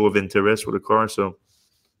a show of interest for the car. So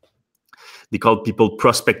they called people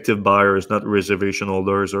prospective buyers, not reservation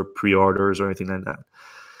holders or pre-orders or anything like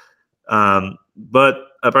that. But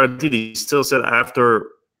apparently they still said after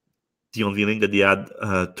the unveiling that they had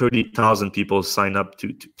 30,000 people sign up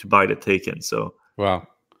to buy the Taycan. So wow,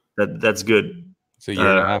 that's good. It's a year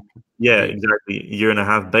and a half. Yeah, exactly. A year and a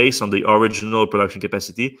half based on the original production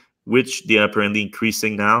capacity, which they are apparently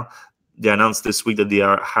increasing now. They announced this week that they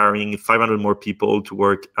are hiring 500 more people to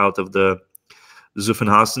work out of the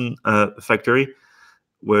Zuffenhausen factory,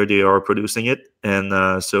 where they are producing it,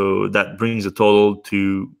 and so that brings the total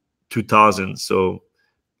to 2,000. So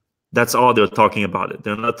that's all they're talking about it.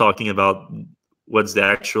 They're not talking about what's the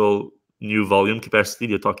actual new volume capacity.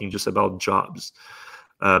 They're talking just about jobs.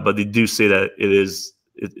 But they do say that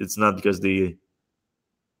it's not because they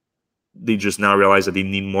just now realize that they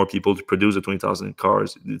need more people to produce the 20,000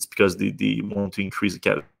 cars. It's because they want to increase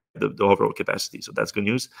the overall capacity. So that's good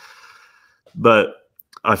news. But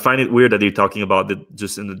I find it weird that they're talking about it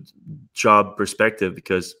just in the job perspective,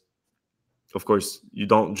 because of course you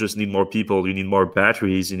don't just need more people, you need more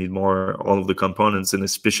batteries, you need more all of the components, and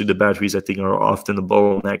especially the batteries I think are often a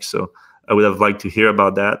bottleneck. So I would have liked to hear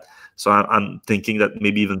about that. So I'm thinking that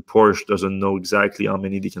maybe even Porsche doesn't know exactly how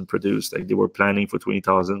many they can produce. Like they were planning for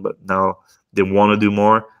 20,000, but now they want to do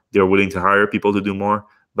more. They're willing to hire people to do more,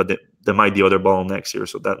 but there might be other bottlenecks here.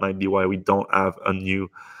 So that might be why we don't have a new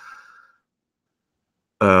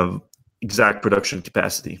exact production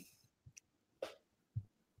capacity.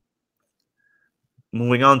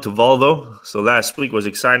 Moving on to Volvo. So last week was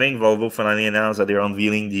exciting. Volvo finally announced that they're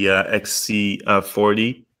unveiling the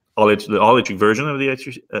XC40, the all-electric version of the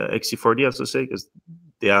XC40, I have to say, because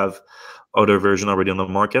they have other version already on the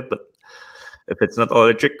market. But if it's not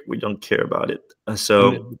all-electric, we don't care about it.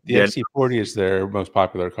 So the XC40 is their most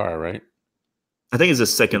popular car, right? I think it's the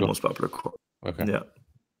second most popular car. Okay. Yeah.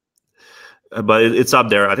 But it's up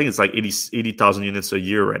there. I think it's like 80,000 units a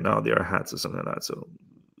year right now. They are hats or something like that. So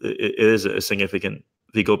it is a significant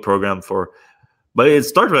vehicle program but it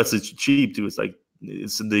started as it's cheap too.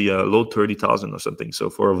 It's in the low 30,000 or something. So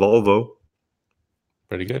for a Volvo,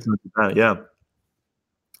 pretty good. Yeah.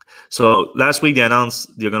 So last week they announced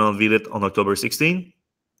they're going to unveil it on October 16,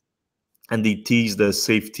 and they teased the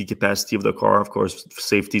safety capacity of the car. Of course,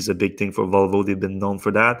 safety is a big thing for Volvo. They've been known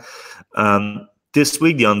for that. This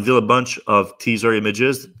week they unveil a bunch of teaser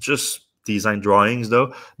images, just design drawings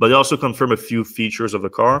though, but they also confirm a few features of the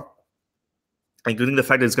car, including the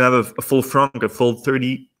fact that it's going to have a full frunk, a full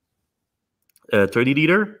 30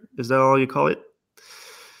 liter. Is that all you call it?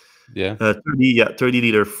 Yeah. 30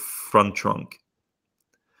 liter front trunk.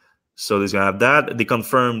 So they're going to have that. They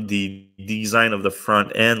confirmed the design of the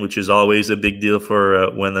front end, which is always a big deal for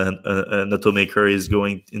when an automaker is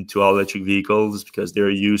going into all electric vehicles, because they're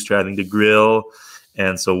used to having the grille.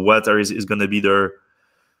 And so what is going to be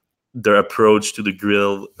their approach to the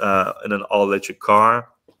grille in an all electric car?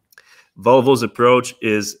 Volvo's approach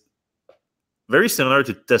is very similar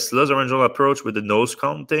to Tesla's original approach with the nose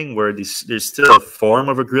counting, where there's still a form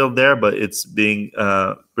of a grille there, but it's being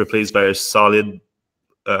replaced by a solid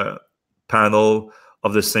panel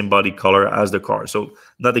of the same body color as the car. So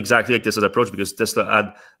not exactly like Tesla's approach, because Tesla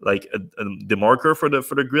had like the marker for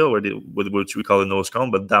the grille, which we call a nose cone,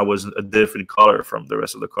 but that was a different color from the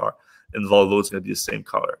rest of the car. In Volvo, it's going to be the same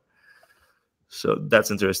color. So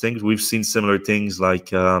that's interesting. We've seen similar things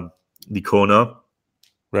like the Kona.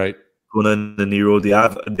 Right. Kona and the Niro, they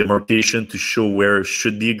have a demarcation to show where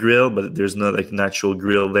should be a grill, but there's not like natural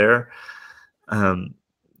grill there.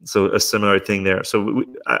 So a similar thing there. So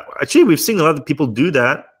actually, we've seen a lot of people do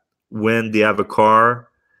that when they have a car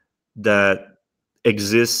that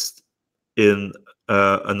exists in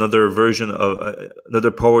another version of another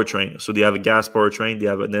powertrain. So they have a gas powertrain, they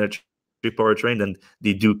have an electric powertrain, and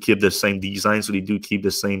they do keep the same design. So they do keep the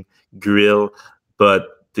same grill, but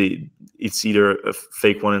it's either a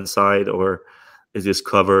fake one inside or it's just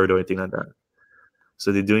covered or anything like that.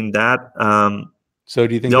 So they're doing that. So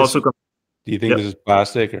do you think yep. this is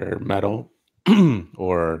plastic or metal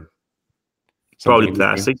or probably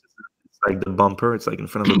plastic? It's like the bumper. It's like in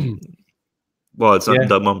front of the well, it's not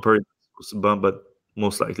the bumper, it's supposed to bump, but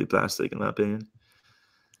most likely plastic in my opinion.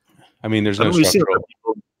 I mean, there's no structural.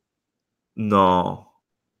 No.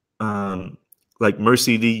 Like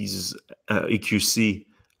Mercedes EQC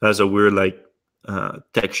has a weird like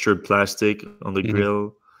textured plastic on the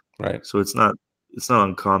grill. Right. So it's not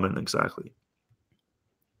uncommon exactly.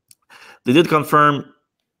 They did confirm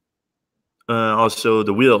also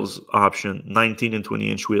the wheels option, 19 and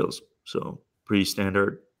 20-inch wheels. So pretty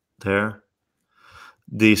standard there.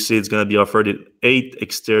 They say it's going to be offered in 8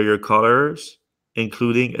 exterior colors,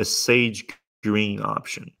 including a sage green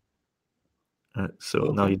option. Now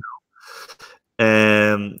you know.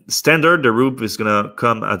 And standard, the roof is going to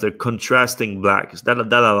come at a contrasting black. That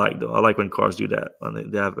I like, though. I like when cars do that.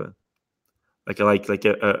 When they have a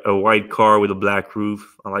white car with a black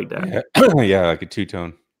roof. I like that. Yeah, like a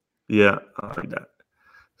two-tone. Yeah, I like that.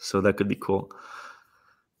 So that could be cool.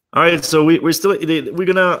 All right, so we're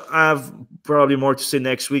gonna have probably more to say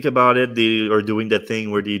next week about it. They are doing that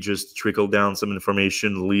thing where they just trickle down some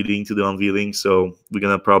information leading to the unveiling. So we're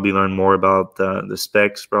gonna probably learn more about the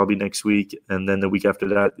specs probably next week, and then the week after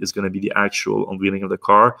that is gonna be the actual unveiling of the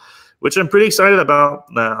car, which I'm pretty excited about.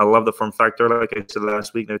 I love the form factor, like I said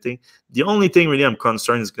last week and everything. The only thing really I'm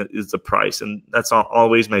concerned is the price, and that's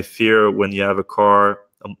always my fear when you have a car,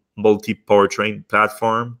 a multi-powertrain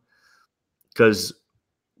platform, because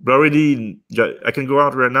already I can go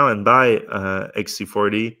out right now and buy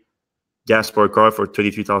XC40 gas powered car for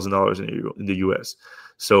 $33,000 in the US.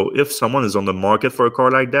 So if someone is on the market for a car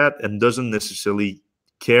like that and doesn't necessarily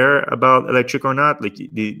care about electric or not, like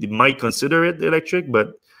they might consider it electric,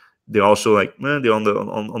 but they're also like, man, they're on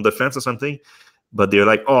the fence or something. But they're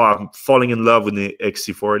like, oh, I'm falling in love with the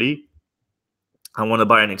XC40. I want to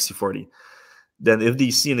buy an XC40. Then if they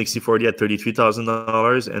see an XC40 at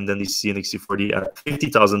 $33,000 and then they see an XC40 at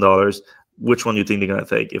 $50,000, which one do you think they're going to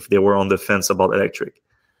take if they were on the fence about electric?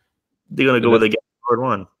 They're going to go with the gas-powered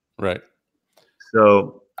one. Right.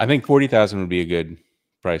 So I think 40,000 would be a good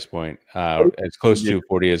price point. As close to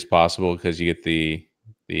 40 as possible, because you get the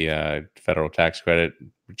federal tax credit,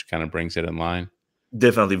 which kind of brings it in line.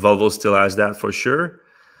 Definitely. Volvo still has that for sure.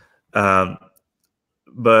 But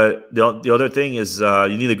the other thing is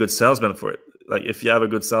you need a good salesman for it. Like if you have a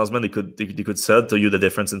good salesman, they could sell to you the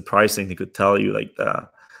difference in pricing. They could tell you like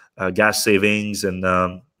gas savings and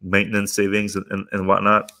maintenance savings and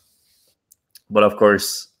whatnot. But of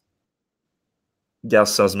course,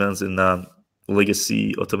 gas salesmen in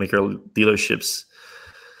legacy automaker dealerships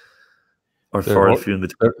are far few in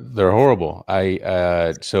between. They're horrible.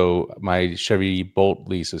 So my Chevy Bolt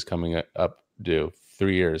lease is coming up due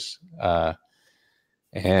 3 years.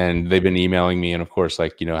 And they've been emailing me, and of course,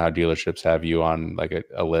 like you know how dealerships have you on like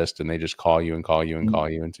a list, and they just call you and call you and call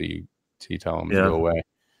you until you tell them to go away.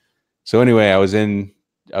 So anyway, I was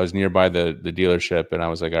nearby the dealership, and I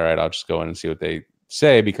was like, all right, I'll just go in and see what they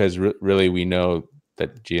say, because really we know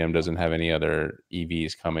that GM doesn't have any other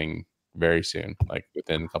EVs coming very soon, like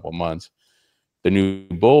within a couple months. The new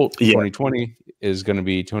Bolt 2020 is going to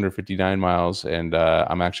be 259 miles, and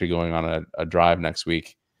I'm actually going on a drive next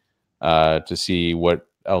week to see what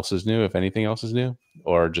else is new, if anything else is new,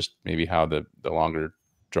 or just maybe how the longer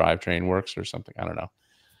drivetrain works or something. I don't know.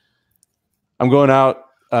 I'm going out.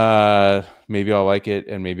 Maybe I'll like it,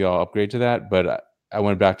 and maybe I'll upgrade to that. But I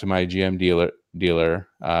went back to my GM dealer,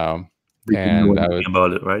 and I was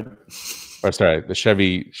about it, right? Or sorry, the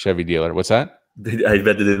Chevy dealer. What's that? I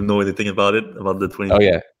bet they didn't know anything about it, about the 2020. Oh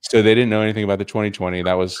yeah, so they didn't know anything about the 2020.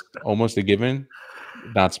 That was almost a given.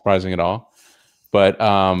 Not surprising at all. But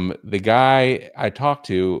the guy I talked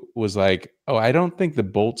to was like, "Oh, I don't think the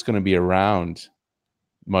Bolt's going to be around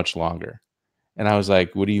much longer." And I was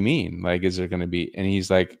like, "What do you mean? Like, is there going to be?" And he's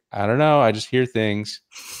like, "I don't know. I just hear things."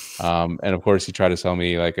 And of course, he tried to sell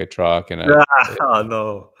me like a truck and oh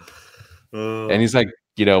no. And he's like,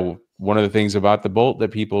 you know, one of the things about the Bolt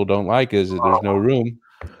that people don't like is that there's no room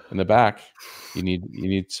in the back. You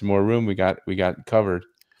need some more room. We got covered.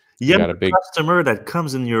 You have a big customer that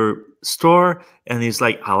comes in your store and he's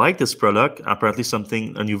like, I like this product. Apparently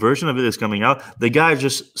a new version of it is coming out. The guy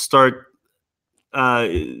just start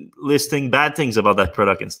listing bad things about that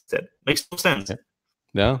product instead. Makes no sense.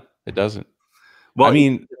 No, it doesn't. Well, I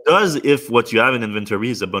mean, it does if what you have in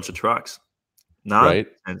inventory is a bunch of trucks. No? Right.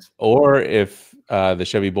 Or if the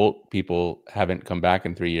Chevy Bolt people haven't come back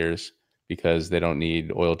in 3 years because they don't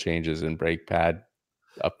need oil changes and brake pad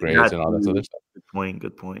upgrades and all that other stuff.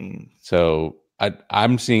 Good point. So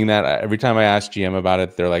I'm seeing that every time I ask GM about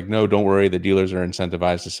it, they're like, no, don't worry. The dealers are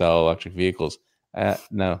incentivized to sell electric vehicles.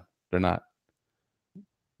 No, they're not.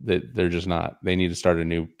 They're just not. They need to start a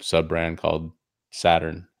new sub brand called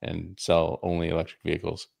Saturn and sell only electric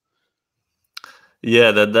vehicles.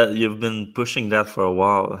 Yeah, that you've been pushing that for a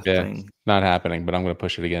while. I think. It's not happening, but I'm going to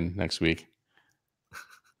push it again next week.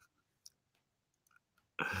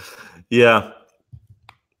 Yeah.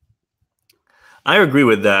 I agree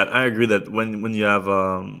with that. I agree that when you have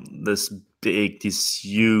this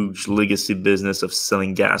huge legacy business of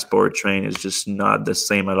selling gas powertrain is just not the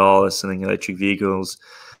same at all as selling electric vehicles.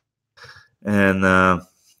 And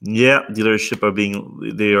dealership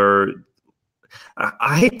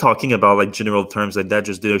I hate talking about like general terms like that,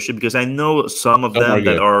 just dealership, because I know some of them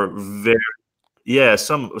that are very,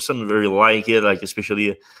 some very like it, like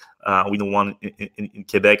especially we don't want in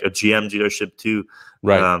Quebec a GM dealership too.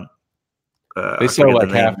 Right. They sell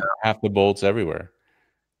like half the Bolts everywhere.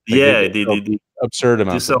 Like they absurd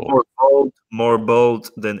amounts. They sell more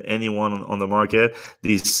Bolt than anyone on the market.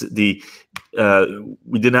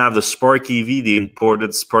 we didn't have the Spark EV. They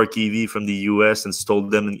imported Spark EV from the US and stole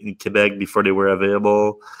them in Quebec before they were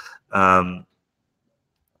available.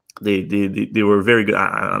 They were very good.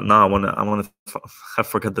 Now I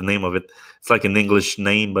forgot the name of it. It's like an English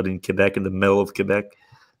name, but in Quebec, in the middle of Quebec.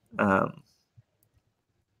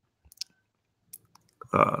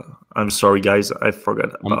 I'm sorry, guys. I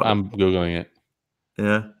forgot about I'm Googling it.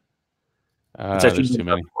 Yeah. It's actually there's too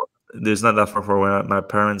many. There's not that far from where my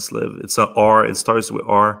parents live. It's an R. It starts with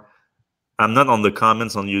R. I'm not on the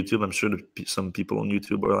comments on YouTube. I'm sure some people on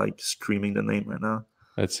YouTube are like screaming the name right now.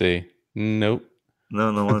 Let's see. Nope.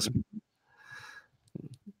 No one's.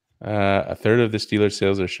 A third of this dealer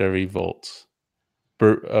sales are Chevy Volts.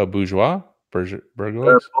 Bourgeois?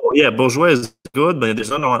 Yeah, Bourgeois is good, but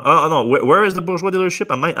there's another one. Oh no, where is the Bourgeois dealership?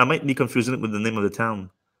 I might be confusing it with the name of the town.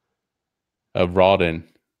 Rawdon.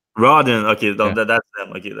 Rawdon. Okay, that's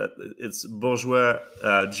them. Okay, it's Bourgeois,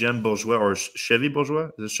 GM Bourgeois or Chevy Bourgeois.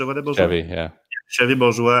 Is it Chevrolet Bourgeois? Chevy, yeah. Chevy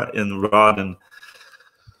Bourgeois in Rawdon.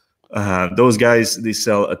 Those guys, they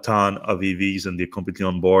sell a ton of EVs and they're completely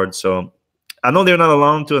on board. So I know they're not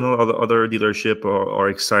alone. To another other dealership are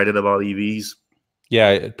excited about EVs.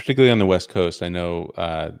 Yeah, particularly on the West Coast. I know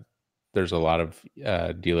there's a lot of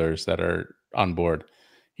dealers that are on board.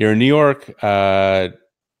 Here in New York,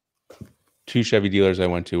 2 Chevy dealers I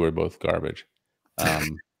went to were both garbage.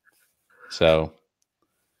 So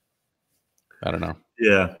I don't know.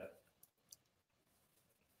 Yeah.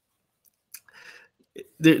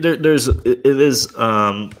 It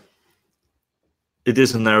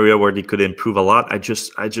is an area where they could improve a lot. I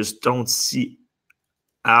just don't see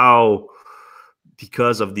how,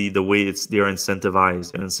 because of the way they're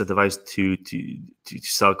incentivized. They're incentivized to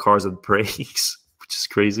sell cars at breaks, which is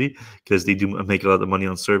crazy because they do make a lot of money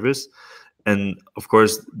on service. And of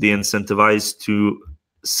course, they incentivize to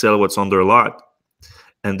sell what's on their lot,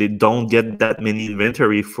 and they don't get that many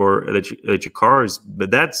inventory for electric cars. But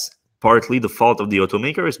that's partly the fault of the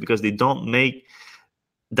automakers because they don't make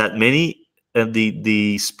that many, and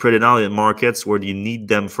they spread it out in markets where you need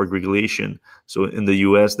them for regulation. So in the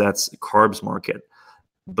US, that's CARB's market,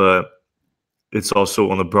 but it's also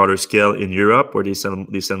on a broader scale in Europe where they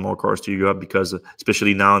send more cars to Europe because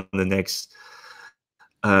especially now in the next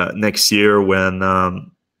year when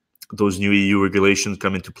those new EU regulations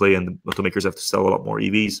come into play and the automakers have to sell a lot more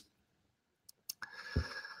EVs.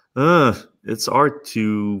 It's hard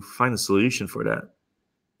to find a solution for that.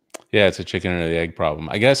 Yeah, it's a chicken or the egg problem.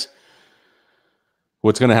 I guess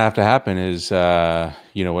what's going to have to happen is,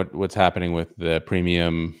 what's happening with the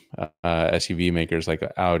premium SUV makers like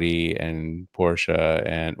Audi and Porsche,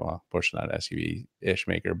 and Porsche not SUV-ish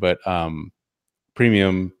maker, but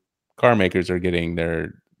premium car makers are getting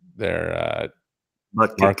their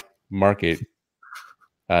market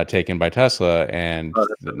taken by Tesla, and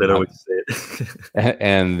that's a better way to say it.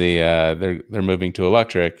 and they're moving to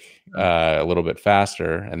electric a little bit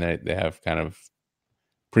faster, and they have kind of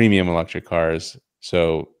premium electric cars.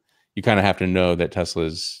 So you kind of have to know that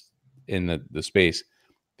Tesla's in the space.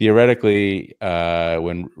 Theoretically,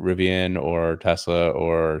 when Rivian or Tesla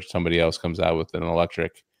or somebody else comes out with an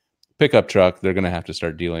electric pickup truck, they're going to have to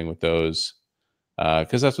start dealing with those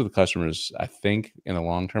because that's what the customers, I think, in the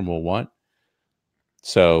long term will want.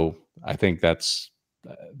 So I think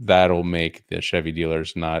that'll make the Chevy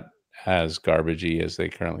dealers not as garbagey as they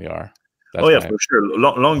currently are. That's for sure.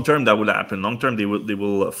 Long term, that will happen. Long term, they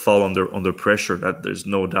will fall under pressure. That there's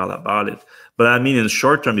no doubt about it. But I mean, in the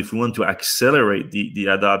short term, if we want to accelerate the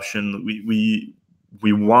adoption, we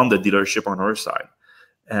want the dealership on our side,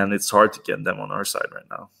 and it's hard to get them on our side right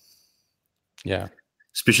now. Yeah,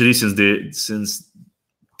 especially since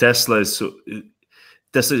Tesla is so.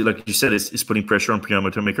 Tesla, like you said, is putting pressure on premium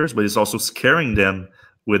automakers, but it's also scaring them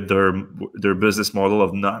with their business model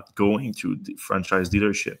of not going to the franchise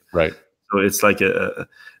dealership. Right. So it's like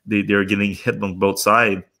they're getting hit on both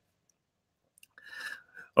sides.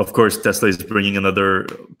 Of course, Tesla is bringing another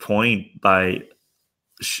point by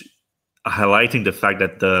highlighting the fact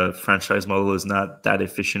that the franchise model is not that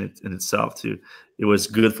efficient in itself. Too, it was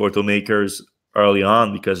good for automakers early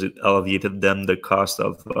on because it alleviated them the cost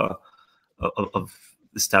of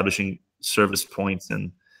establishing service points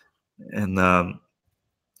and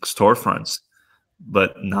storefronts,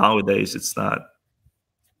 but nowadays it's not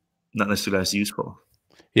necessarily as useful.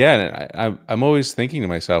 Yeah, and I'm always thinking to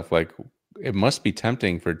myself, like, it must be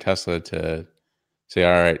tempting for Tesla to say,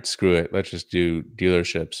 all right, screw it, let's just do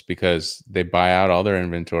dealerships, because they buy out all their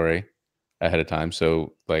inventory ahead of time.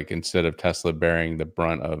 So like, instead of Tesla bearing the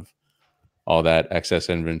brunt of all that excess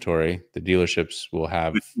inventory, the dealerships will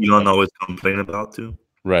have. You don't always complain about too.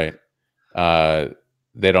 Right.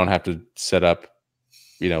 They don't have to set up,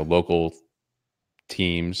 local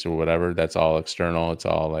teams or whatever. That's all external. It's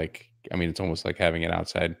all like, I mean, it's almost like having an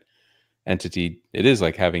outside entity. It is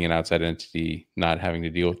like having an outside entity, not having to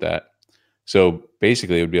deal with that. So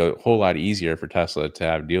basically, it would be a whole lot easier for Tesla to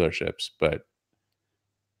have dealerships, but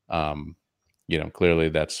you know, clearly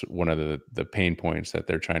that's one of the pain points that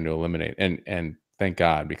they're trying to eliminate. And thank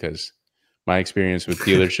God, because my experience with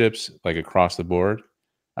dealerships, like across the board,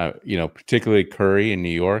 you know, particularly Curry in New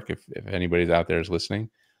York, if anybody's out there is listening,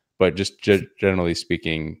 but just generally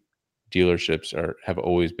speaking, dealerships have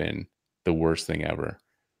always been the worst thing ever.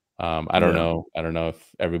 I don't know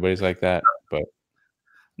if everybody's like that, but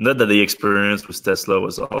not that the experience with Tesla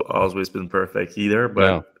was always been perfect either,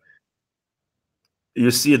 but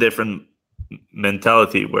you see a different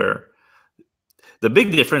mentality where the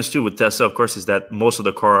big difference too with Tesla, of course, is that most of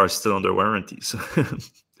the car are still under warranty. So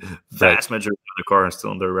vast majority of the car are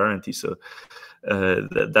still under warranty. So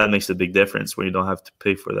that makes a big difference when you don't have to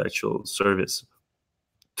pay for the actual service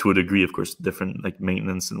to a degree, of course, different like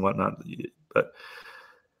maintenance and whatnot. But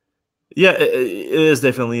yeah, it is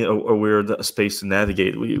definitely a weird space to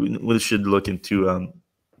navigate. We should look into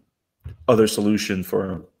other solution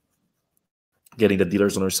for getting the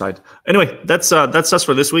dealers on our side. Anyway, that's us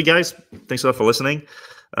for this week, guys. Thanks a lot for listening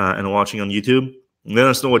and watching on YouTube. Let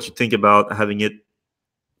us know what you think about having it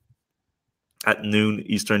at noon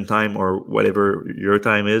Eastern time or whatever your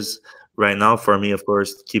time is right now. For me, of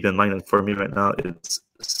course, keep in mind that for me right now it's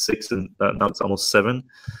 6 and now it's almost 7.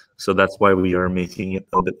 So that's why we are making it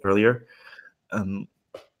a little bit earlier.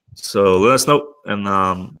 So let us know,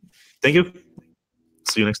 and thank you.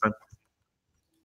 See you next time.